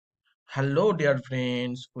Hello dear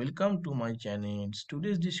friends, welcome to my channel.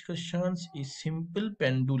 Today's discussions is simple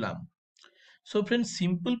pendulum. So friends,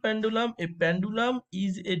 simple pendulum, a pendulum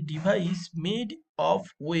is a device made of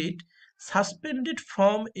weight suspended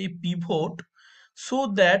from a pivot so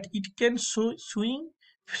that it can swing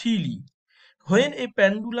freely. When a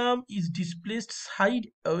pendulum is displaced side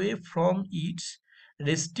away from its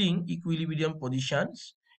resting equilibrium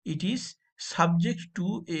positions, it is subject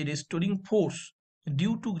to a restoring force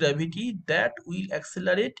due to gravity that will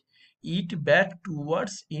accelerate it back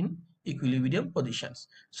towards in equilibrium positions.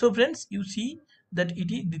 So friends, you see that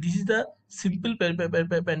this is the simple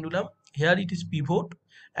pendulum. Here it is pivot,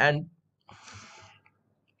 and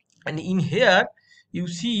in here you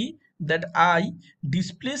see that I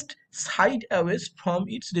displaced sideways from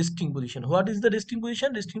its resting position. What is the resting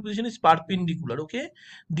position? Resting position is perpendicular. Okay,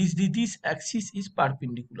 this axis is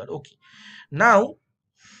perpendicular. Okay, now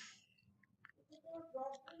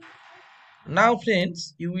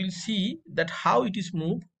friends, you will see that how it is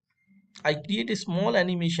moved. I create a small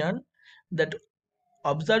animation that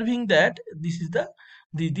observing that this is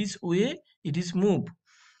this way it is moved.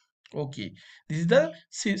 Okay, this is the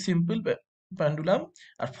simple pendulum.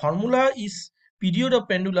 Our formula is period of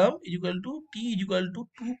pendulum is equal to T is equal to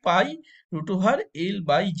 2 pi root over L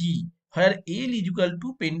by G, where L is equal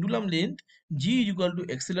to pendulum length, G is equal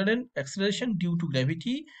to acceleration due to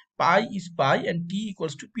gravity, pi is pi, and T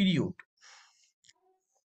equals to period.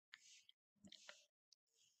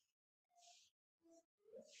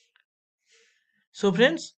 So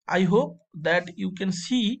friends, I hope that you can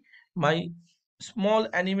see my small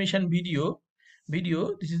animation video.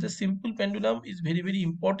 This is the simple pendulum is very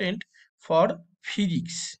important for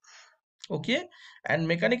physics. Okay, and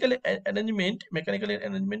mechanical arrangement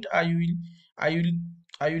I will I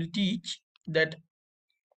will teach that.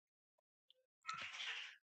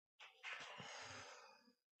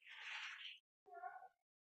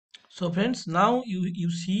 So friends, now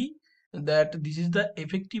you see that this is the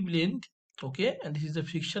effective length. Okay, and this is the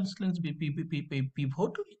frictionless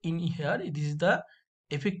pivot in here. This is the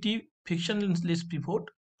effective frictionless pivot,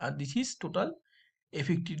 and this is total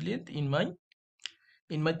effective length in my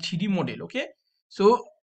 3D model. Okay, so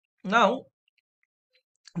now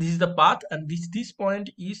this is the path, and this point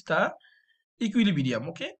is the equilibrium.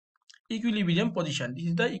 Okay, equilibrium position. This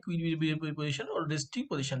is the equilibrium position or resting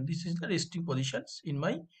position. This is the resting positions in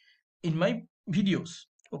my videos.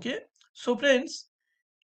 Okay, so friends,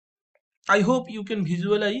 I hope you can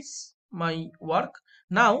visualize my work.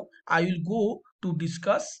 Now I will go to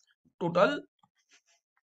discuss total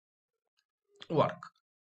work.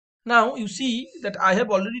 Now you see that I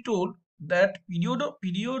have already told that period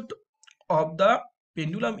of the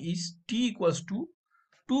pendulum is T equals to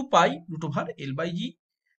 2 pi root over L by G.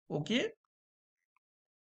 Okay,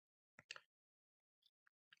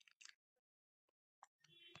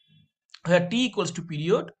 where T equals to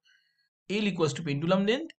period, L equals to pendulum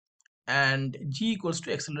length, and G equals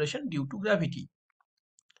to acceleration due to gravity.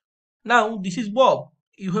 Now this is bob.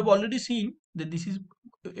 You have already seen that this is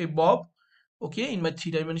a bob. Okay, in my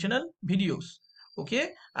three-dimensional videos. Okay,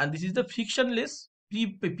 and this is the frictionless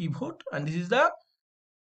pivot, and this is the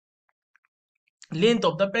length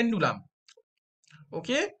of the pendulum.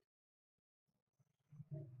 Okay,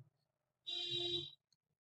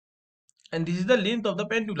 and this is the length of the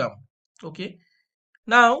pendulum. Okay,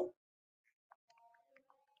 now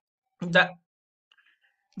the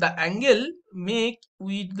angle make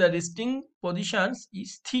with the resting positions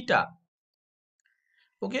is theta.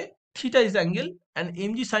 Okay, theta is angle, and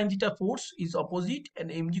mg sin theta force is opposite, and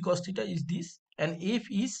mg cos theta is this, and f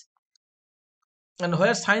is, and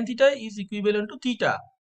where sin theta is equivalent to theta.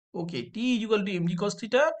 Okay, T is equal to mg cos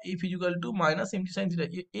theta, F is equal to minus mg sin theta.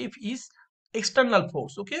 F is external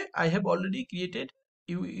force. Okay, I have already created.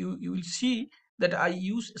 You will see that I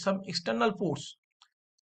use some external force.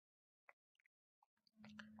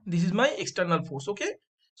 This is my external force. Okay,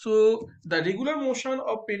 so the regular motion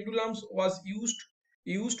of pendulums was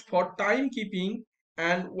used for timekeeping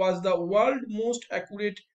and was the world most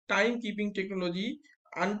accurate timekeeping technology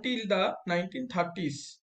until the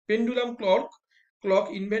 1930s. Pendulum clock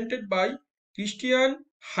invented by Christian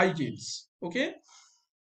Huygens. Okay,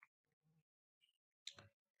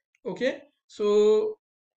 so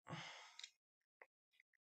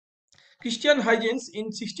Christian Huygens in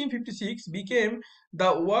 1656 became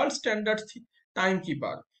the world standard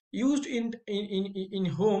timekeeper, used in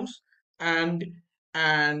homes and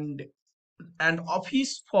and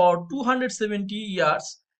office for 270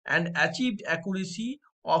 years, and achieved accuracy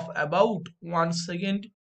of about 1 second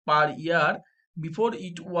per year before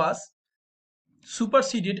it was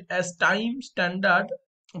superseded as time standard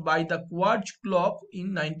by the quartz clock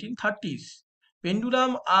in 1930s.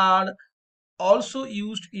 Pendulum are also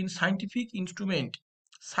used in scientific instruments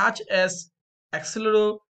such as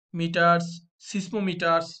accelerometers,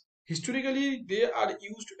 seismometers. Historically, they are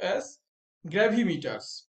used as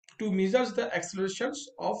gravimeters to measure the accelerations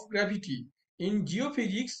of gravity in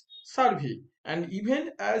geophysics survey, and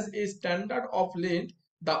even as a standard of length.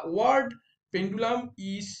 The word pendulum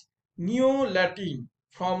is Neo-Latin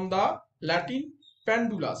from the Latin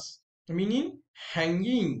pendulus, meaning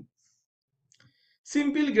hanging.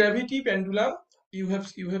 Simple gravity pendulum, you have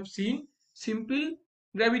seen. Simple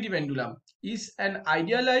gravity pendulum is an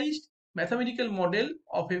idealized mathematical model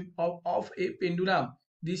of a pendulum.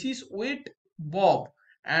 This is weight bob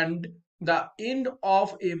and the end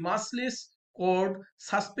of a massless cord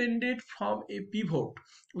suspended from a pivot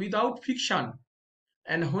without friction,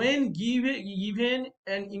 and when given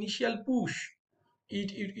an initial push,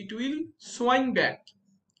 it will swing back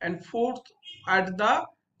and forth at the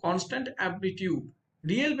constant amplitude.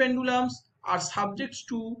 Real pendulums are subject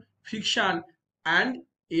to friction and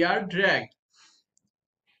air drag,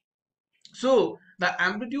 so the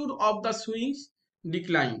amplitude of the swings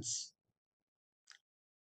declines.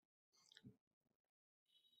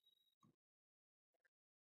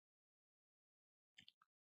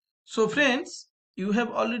 So friends, you have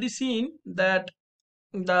already seen that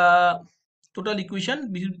the total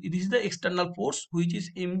equation, this is the external force which is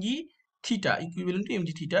mg theta, equivalent to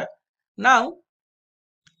mg theta. Now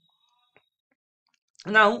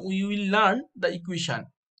we will learn the equation.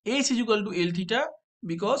 S is equal to L theta,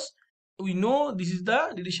 because we know this is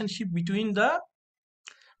the relationship between the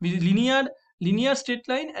linear straight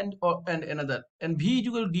line and another, and V is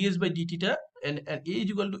equal to ds by d theta, and A is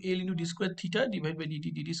equal to L into d square theta divided by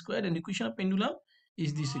dt square, and equation of pendulum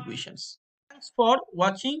is these equations. Thanks for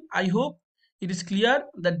watching. I hope it is clear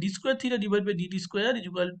that d square theta divided by dt square is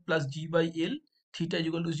equal plus g by L, theta is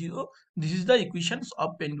equal to 0. This is the equations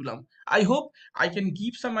of pendulum. I hope I can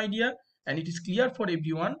give some idea and it is clear for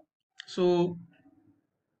everyone. So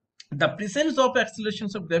the presence of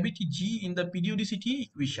accelerations of gravity g in the periodicity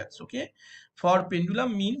equations, okay, for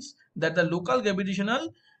pendulum means that the local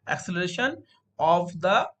gravitational acceleration of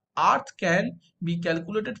the earth can be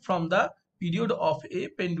calculated from the period of a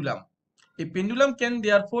pendulum. A pendulum can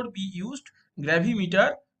therefore be used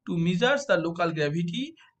gravimeter to measure the local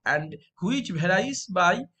gravity, and which varies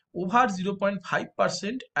by over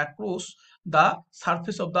 0.5% across the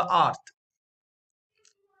surface of the earth.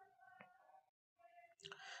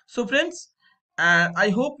 So friends, I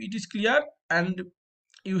hope it is clear, and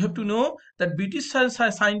you have to know that British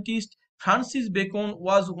scientist Francis Bacon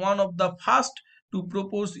was one of the first to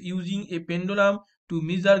propose using a pendulum to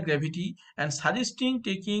measure gravity, and suggesting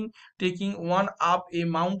taking one up a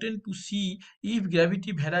mountain to see if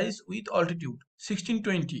gravity varies with altitude.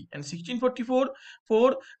 1620 and 1644,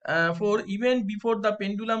 for even before the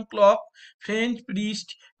pendulum clock, French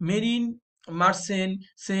priest Marin Mersenne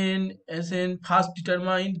first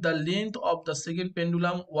determined the length of the second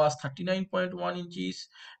pendulum was 39.1 inches,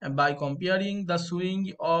 and by comparing the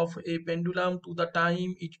swing of a pendulum to the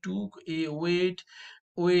time it took a weight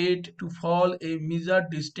to fall a measured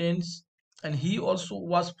distance. And he also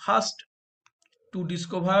was first to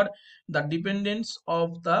discover the dependence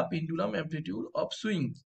of the pendulum amplitude of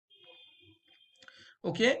swing.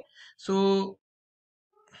 Okay, so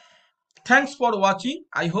thanks for watching.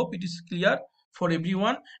 I hope it is clear for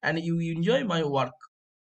everyone and you enjoy my work.